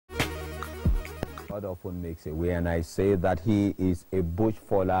God often makes a way, and I say that he is a bush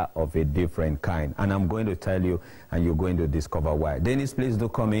faller of a different kind. And I'm going to tell you, and you're going to discover why. Denis, please do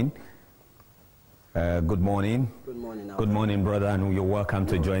come in. Good morning. Good morning. Good morning, brother, and you're welcome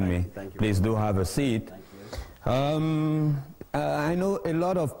to join me. Thank you. Please do have a seat. Thank you. I know a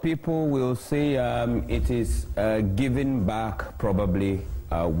lot of people will say it is giving back probably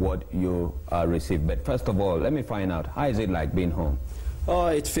what you received. But first of all, let me find out, how is it like being home? Oh,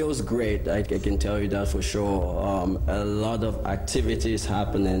 it feels great. I can tell you that for sure. A lot of activities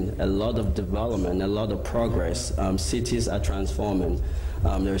happening, a lot of development, a lot of progress. Cities are transforming.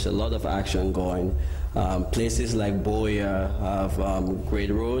 There's a lot of action going. Places like Boya have great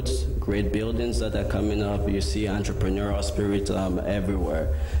roads, great buildings that are coming up. You see entrepreneurial spirit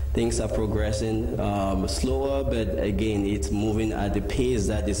everywhere. Things are progressing slower, but again, it's moving at the pace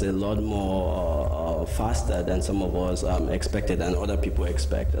that is a lot more faster than some of us expected and other people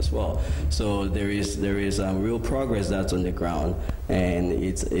expect as well. So there is real progress that's on the ground, and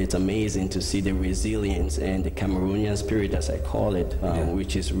it's amazing to see the resilience and the Cameroonian spirit, as I call it,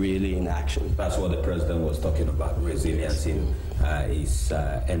 which is really in action. That's what the president was talking about, resilience in his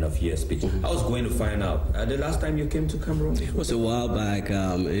end of year speech. I was going to find out, the last time you came to Cameroon? It was a while back.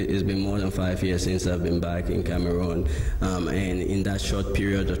 It's been more than 5 years since I've been back in Cameroon, and in that short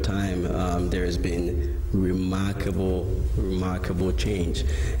period of time, there has been remarkable change.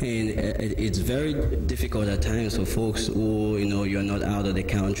 And it's very difficult at times for folks who, you're not out of the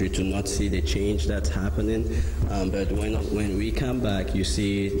country to not see the change that's happening. But when we come back, you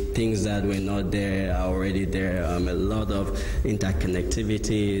see things that were not there are already there. A lot of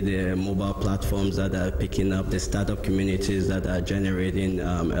interconnectivity, the mobile platforms that are picking up, the startup communities that are generating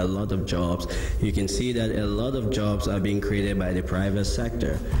a lot of jobs. You can see that a lot of jobs are being created by the private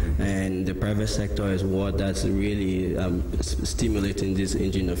sector, and the private sector is what that's really stimulating this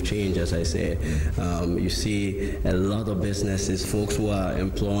engine of change, as I say. You see a lot of businesses, folks who are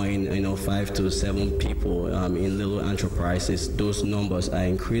employing 5 to 7 people in little enterprises. Those numbers are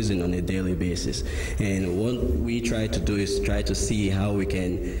increasing on a daily basis, and what we try to do is try to see how we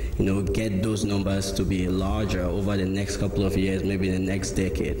can get those numbers to be larger over the next couple of years, maybe the next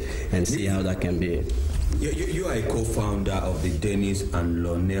decade, and see how that can be. You are a co-founder of the Denis and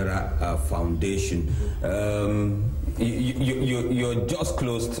Lenora Foundation. You're just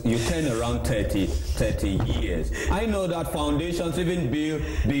close, you turn around 30 years. I know that foundations, even Bill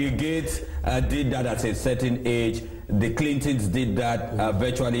Gates did that at a certain age. The Clintons did that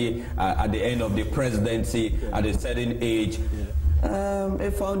virtually at the end of the presidency at a certain age.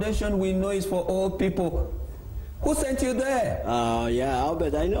 A foundation we know is for all people. Who sent you there? Yeah,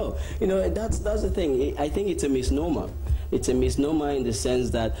 Albert, I know. That's the thing. I think it's a misnomer. It's a misnomer in the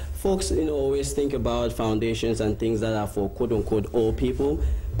sense that folks, always think about foundations and things that are for quote-unquote all people.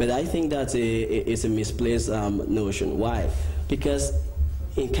 But I think that's it's a misplaced notion. Why? Because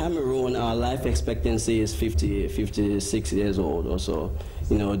in Cameroon, our life expectancy is 56 years old or so.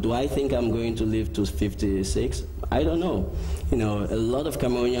 Do I think I'm going to live to 56? I don't know. A lot of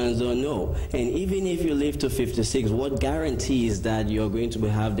Cameroonians don't know. And even if you live to 56, what guarantees that you're going to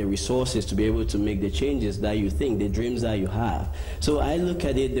have the resources to be able to make the changes that you think, the dreams that you have? So I look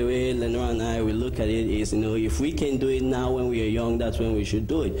at it the way Lenora and I, we look at it is, if we can do it now when we are young, that's when we should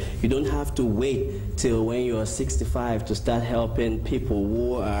do it. You don't have to wait till when you're 65 to start helping people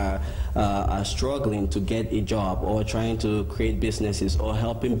who are struggling to get a job, or trying to create businesses, or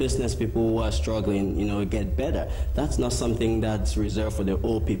helping business people who are struggling, get better. That's not something that's reserved for the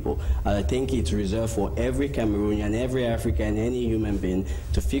old people. I think it's reserved for every Cameroonian, every African, any human being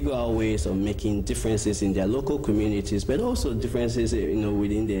to figure out ways of making differences in their local communities, but also differences,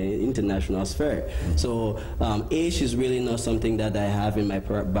 within the international sphere. So age is really not something that I have in my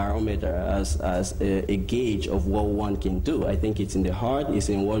barometer as a gauge of what one can do. I think it's in the heart, it's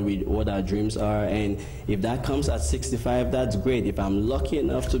in what our dreams are, and if that comes at 65, that's great. If I'm lucky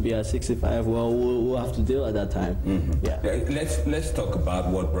enough to be at 65, well, we'll have to deal at that time. Yeah. Let's talk about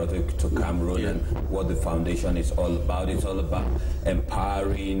what brought you to Cameroon and what the foundation is all about. It's all about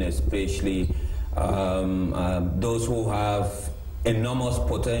empowering, especially those who have enormous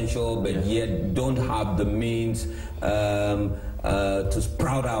potential, but yet don't have the means to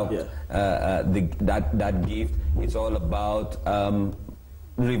sprout out that gift. It's all about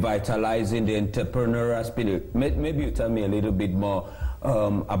revitalizing the entrepreneurial spirit. Maybe you tell me a little bit more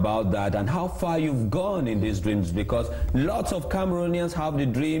about that and how far you've gone in these dreams, because lots of Cameroonians have the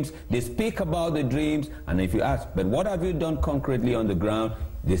dreams, they speak about the dreams, and if you ask, but what have you done concretely on the ground,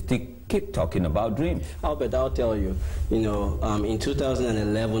 they still keep talking about dreams. Albert, I'll tell you, in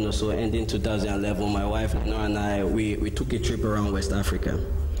 2011 or so, ending 2011, my wife Lenora and I, we took a trip around West Africa.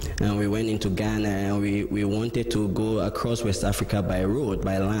 And we went into Ghana, and we wanted to go across West Africa by road,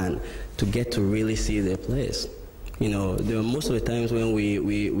 by land, to get to really see the place. You know, there are most of the times when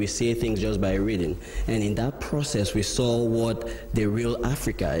we see things just by reading. And in that process, we saw what the real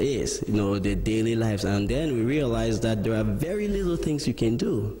Africa is, you know, the daily lives. And then we realized that there are very little things you can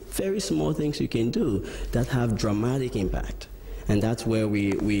do, very small things you can do that have dramatic impact. And that's where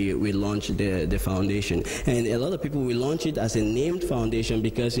we launched the foundation. And a lot of people will launch it as a named foundation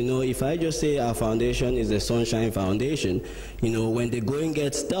because, you know, if I just say our foundation is the Sunshine Foundation, you know, when the going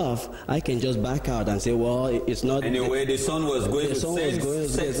gets tough, I can just back out and say, well, it's not... Anyway, the sun was going to set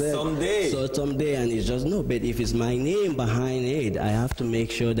someday. So someday, and it's just, no, but if it's my name behind it, I have to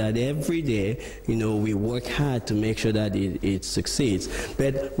make sure that every day, you know, we work hard to make sure that it succeeds.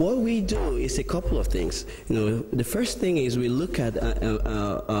 But what we do is a couple of things. You know, the first thing is we look at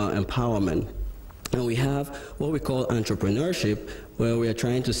empowerment. And we have what we call entrepreneurship, where we are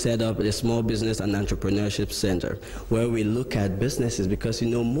trying to set up a small business and entrepreneurship center, where we look at businesses, because, you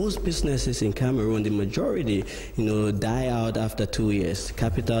know, most businesses in Cameroon, the majority, you know, die out after 2 years.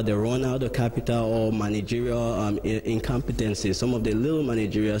 Capital, they run out of capital or managerial incompetency, some of the little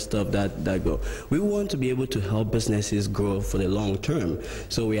managerial stuff that go. We want to be able to help businesses grow for the long term.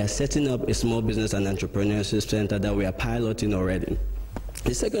 So we are setting up a small business and entrepreneurship center that we are piloting already.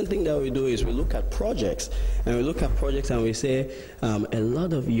 The second thing that we do is we look at projects, and we say a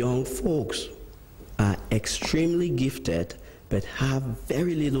lot of young folks are extremely gifted but have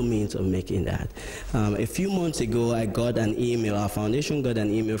very little means of making that. A few months ago, I got an email, our foundation got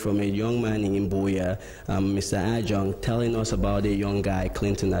an email from a young man in Mbonde, Mr. Ajong, telling us about a young guy,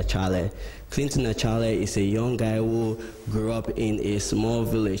 Clinton Achale. Clinton Achale is a young guy who grew up in a small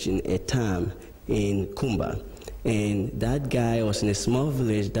village in Etam in Kumba. And that guy was in a small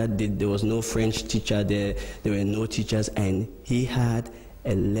village there was no French teacher there were no teachers, and he had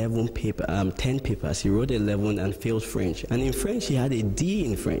 10 papers. He wrote 11 and failed French. And in French, he had a D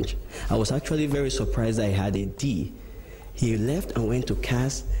in French. I was actually very surprised that he had a D. He left and went to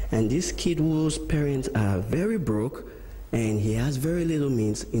CAS, and this kid whose parents are very broke, and he has very little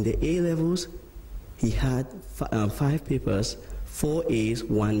means. In the A levels, he had 5 papers, 4 A's,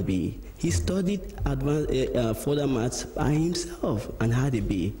 1 B. He studied advanced, further maths by himself and had a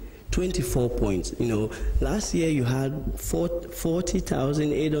B, 24 points. You know, last year you had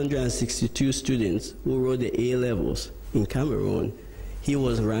 40,862 students who wrote the A levels in Cameroon. He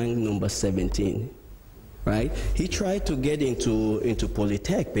was ranked number 17, right? He tried to get into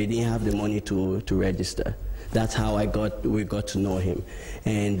Polytech, but he didn't have the money to register. That's how we got to know him.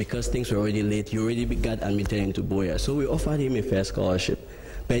 And because things were already late, he already got admitted into Boya. So we offered him a first scholarship.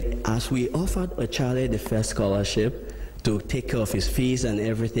 But as we offered Achale the first scholarship to take care of his fees and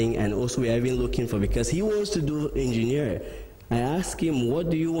everything, and also we are even looking for, because he wants to do engineering. I asked him, what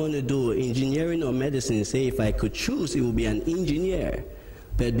do you want to do, engineering or medicine? He said, if I could choose, it would be an engineer.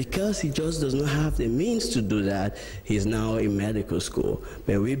 But because he just does not have the means to do that, he's now in medical school.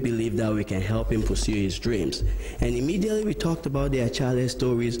 But we believe that we can help him pursue his dreams. And immediately we talked about the Achale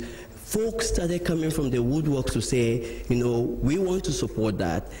stories. Folks started coming from the woodworks to say, you know, we want to support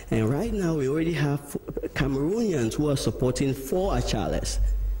that. And right now we already have Cameroonians who are supporting 4 Achales.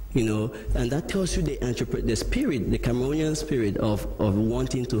 You know, and that tells you the spirit, the Cameroonian spirit of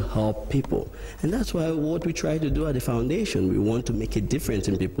wanting to help people. And that's why what we try to do at the foundation, we want to make a difference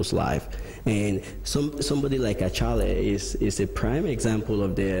in people's life. And somebody like Achale is a prime example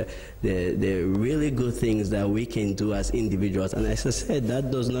of the really good things that we can do as individuals. And as I said,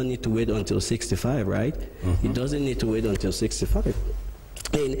 that does not need to wait until 65, right? Mm-hmm. It doesn't need to wait until 65.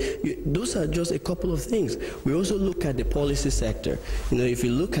 And those are just a couple of things. We also look at the policy sector. You know, if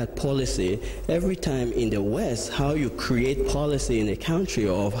you look at policy, every time in the West, how you create policy in a country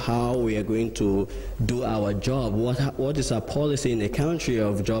of how we are going to do our job, what is our policy in a country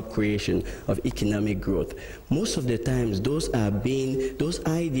of job creation, of economic growth. Most of the times, those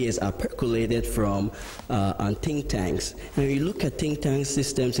ideas are percolated from think tanks. And you look at think tank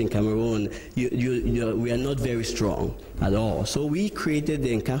systems in Cameroon, we are not very strong at all. So we created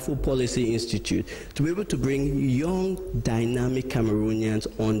the Nkafu Policy Institute to be able to bring young, dynamic Cameroonians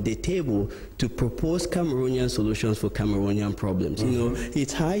on the table to propose Cameroonian solutions for Cameroonian problems. Mm-hmm. You know,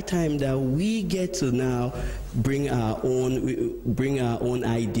 it's high time that we get to now bring our own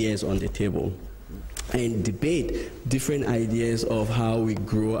ideas on the table and debate different ideas of how we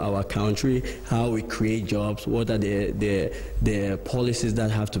grow our country, how we create jobs, what are the policies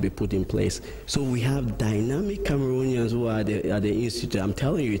that have to be put in place. So we have dynamic Cameroonians who are at the Institute. I'm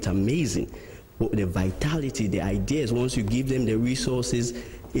telling you, it's amazing. The vitality, the ideas, once you give them the resources,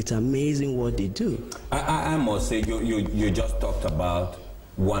 it's amazing what they do. I must say, you just talked about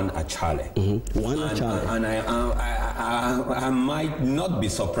one achale. One achale. And I might not be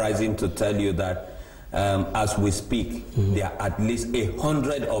surprising to tell you that as we speak, there are at least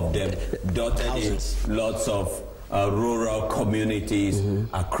 100 of them dotted in lots of rural communities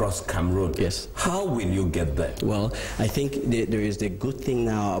across Cameroon. Yes. How will you get there? Well, I think there is the good thing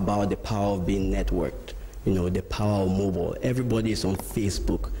now about the power of being networked. You know, the power of mobile. Everybody is on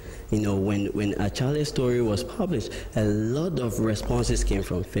Facebook. You know, when Achale's story was published, a lot of responses came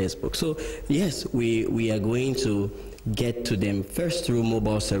from Facebook. So yes, we are going to get to them first through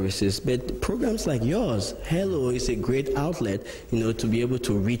mobile services, but programs like yours, Hello, is a great outlet, you know, to be able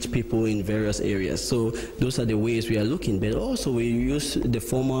to reach people in various areas. So those are the ways we are looking, but also we use the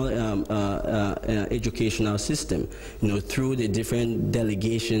formal educational system, you know, through the different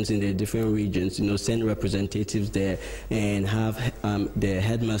delegations in the different regions, you know, send representatives there and have the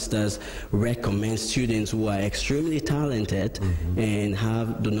headmasters recommend students who are extremely talented and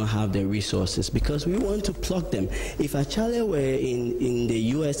do not have the resources, because we want to plug them. If Achale were in the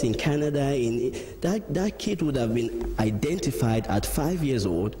US, in Canada, that kid would have been identified at 5 years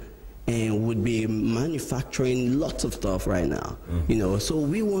old and would be manufacturing lots of stuff right now. You know, so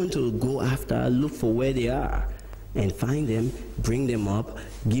we want to go after, look for where they are and find them, bring them up,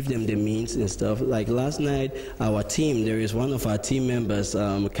 give them the means and stuff. Like last night, our team, there is one of our team members,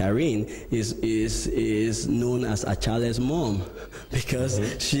 Karine, is known as Achale's mom, because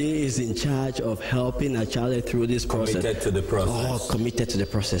she is in charge of helping Achale through this process. Committed to the process. Oh, committed to the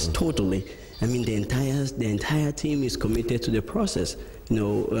process, totally. I mean, the entire team is committed to the process. You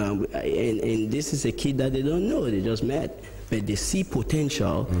know, and this is a kid that they don't know, they just met. But they see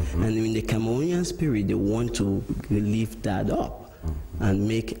potential, and in the Cameroonian spirit, they want to lift that up and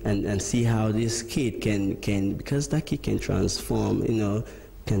make and see how this kid can because that kid can transform, you know,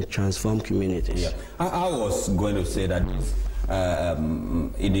 can transform communities. Yeah, I was going to say that this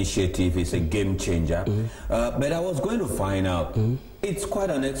initiative is a game changer, but I was going to find out it's quite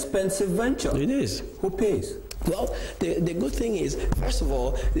an expensive venture. It is. Who pays? Well, the good thing is, first of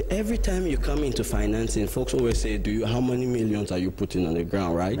all, every time you come into financing, folks always say, how many millions are you putting on the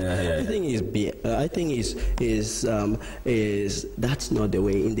ground, right? I think that's not the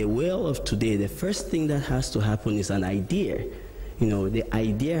way. In the world of today, the first thing that has to happen is an idea. You know, the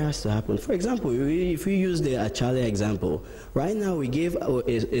idea has to happen. For example, if we use the Achale example, right now we gave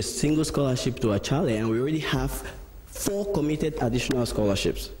a single scholarship to Achale, and we already have 4 committed additional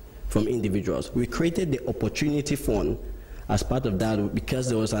scholarships from individuals. We created the Opportunity Fund as part of that, because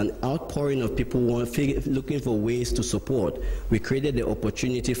there was an outpouring of people looking for ways to support. We created the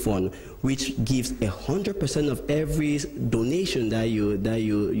Opportunity Fund, which gives 100% of every donation that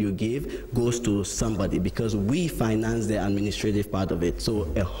you give goes to somebody, because we finance the administrative part of it. So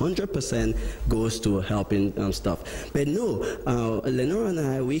 100% goes to helping stuff. But no, Lenora and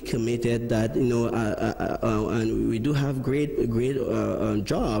I, we committed that, you know, and we do have great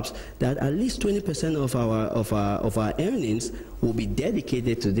jobs, that at least 20% of our earnings will be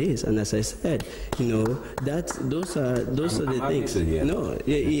dedicated to this. And as I said, you know, those are the things. No, it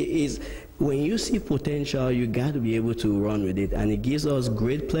is. When you see potential, you got to be able to run with it, and it gives us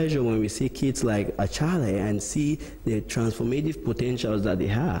great pleasure when we see kids like Achale and see the transformative potentials that they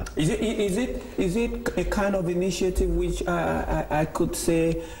have. Is it a kind of initiative which I could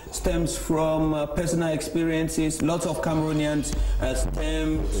say stems from personal experiences? Lots of Cameroonians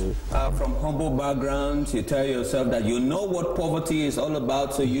stem from humble backgrounds. You tell yourself that you know what poverty is all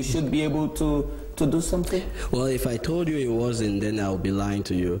about, so you should be able to do something? Well, if I told you it wasn't, then I'll be lying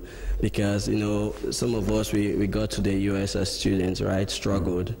to you, because, you know, some of us, we got to the US as students, right,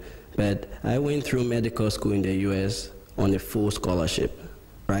 struggled, but I went through medical school in the US on a full scholarship,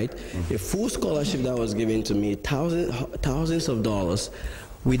 right? A full scholarship that was given to me, thousands of dollars,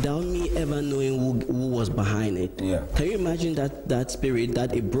 without me ever knowing who was behind it. Yeah. Can you imagine that spirit,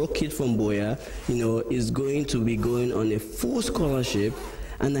 that a broke kid from Boya, you know, is going to be going on a full scholarship,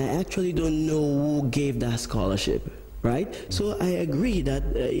 and I actually don't know who gave that scholarship, right? So I agree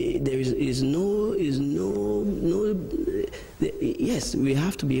that there is no, yes, we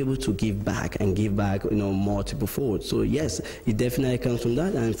have to be able to give back, and give back, you know, multiple fold. So yes, it definitely comes from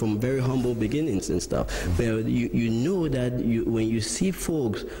that, and from very humble beginnings and stuff. But you know that when you see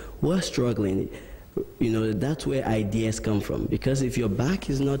folks who are struggling, you know, that's where ideas come from. Because if your back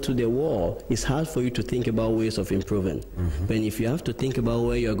is not to the wall, it's hard for you to think about ways of improving. But if you have to think about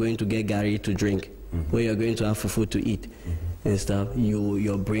where you're going to get Gary to drink, where you're going to have food to eat and stuff,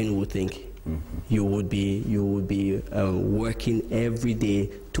 your brain will think. You would be working every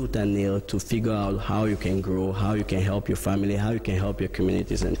day tooth and nail to figure out how you can grow, how you can help your family, how you can help your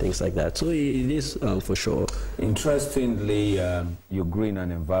communities and things like that. So it is for sure. Interestingly, you grew in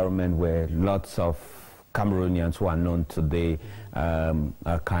an environment where lots of Cameroonians who are known today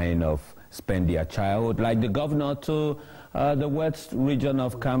are kind of spend their childhood, like the governor to the west region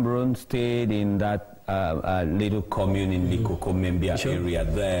of Cameroon stayed in that little commune in Likoko Membia area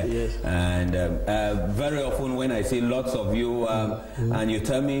there. Yes. And very often when I see lots of you and you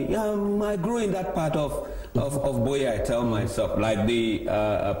tell me, yeah, I grew in that part of Boya, I tell myself, like the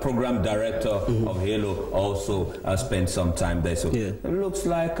program director of Halo also spent some time there. So it looks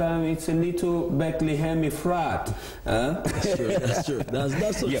like it's a little Bethlehem frat. That's true. That's true.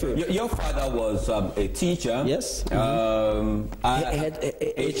 That's so true. Your father was a teacher. Yes. Head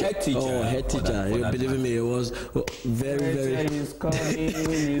teacher. Oh, head teacher. You believe me, it was very. He's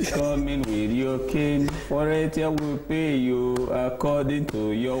coming with your king. Foretia will pay you according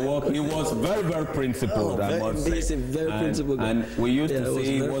to your work. He was very principled. Very principled. And we used to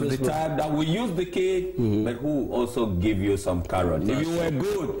say it was the type that we use the kid, but who also give you some carrot. If you were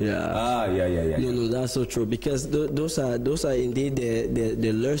good. No, that's so true, because those are indeed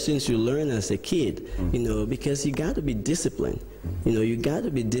the lessons you learn as a kid. You know, because you got to be disciplined. You know, you got to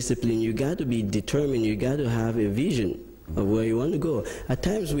be disciplined. You got to be determined. You got to have a vision of where you want to go. At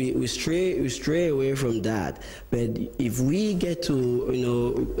times we stray away from that, but if we get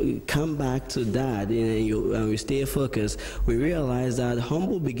to come back to that and we stay focused, we realize that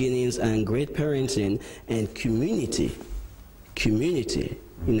humble beginnings and great parenting and community,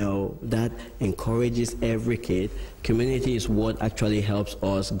 that encourages every kid. Community is what actually helps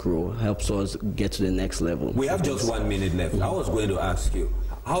us grow, helps us get to the next level. We have just 1 minute left. I was going to ask you,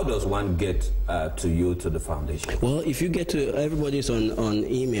 how does one get to the foundation? Well, if you get to, everybody's on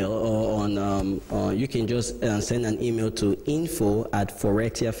email or on, you can just send an email to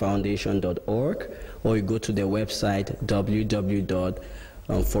info@foretiafoundation.org, or you go to their website,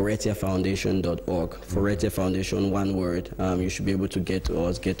 www.foretiafoundation.org. Foretia Foundation, one word. You should be able to get to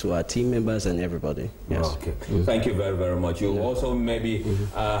us, get to our team members and everybody. Yes. Okay. Thank you very much. You also maybe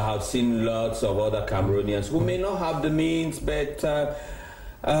have seen lots of other Cameroonians who may not have the means, but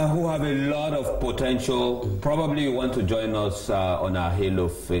who have a lot of potential. Probably you want to join us on our Halo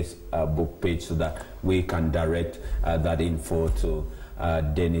Facebook page so that we can direct that info to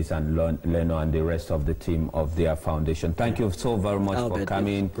Denis and Lenora and the rest of the team of their foundation. Thank you so very much for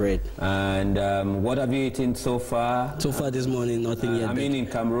coming. Great. And what have you eaten so far? So far this morning, nothing yet. I mean, in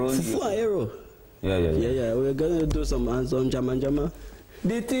Cameroon. Fufu aero. Yeah. We're gonna do some jama.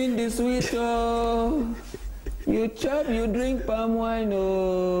 The thing is sweet, oh. You chop, you drink palm wine,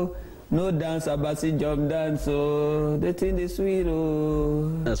 oh. No dance, abasi jump dance, oh. The thing is sweet, oh.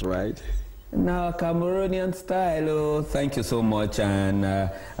 That's right. Now, Cameroonian style, oh. Thank you so much,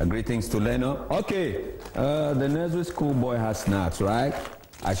 and greetings to Lenora. Okay, the nursery school boy has snacks, right?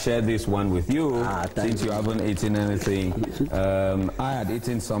 I shared this one with you since you haven't eaten anything. I had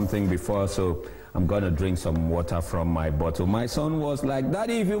eaten something before, so I'm going to drink some water from my bottle. My son was like,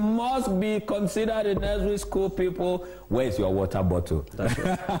 Daddy, if you must be considered a nursery school people, where's your water bottle? That's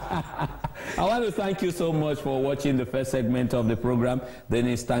right. I want to thank you so much for watching the first segment of the program.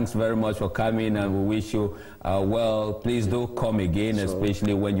 Denis, thanks very much for coming, and we wish you well. Please do come again,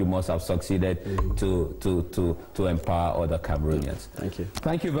 especially when you must have succeeded to empower other Cameroonians. Thank you.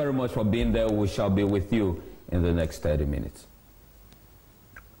 Thank you very much for being there. We shall be with you in the next 30 minutes.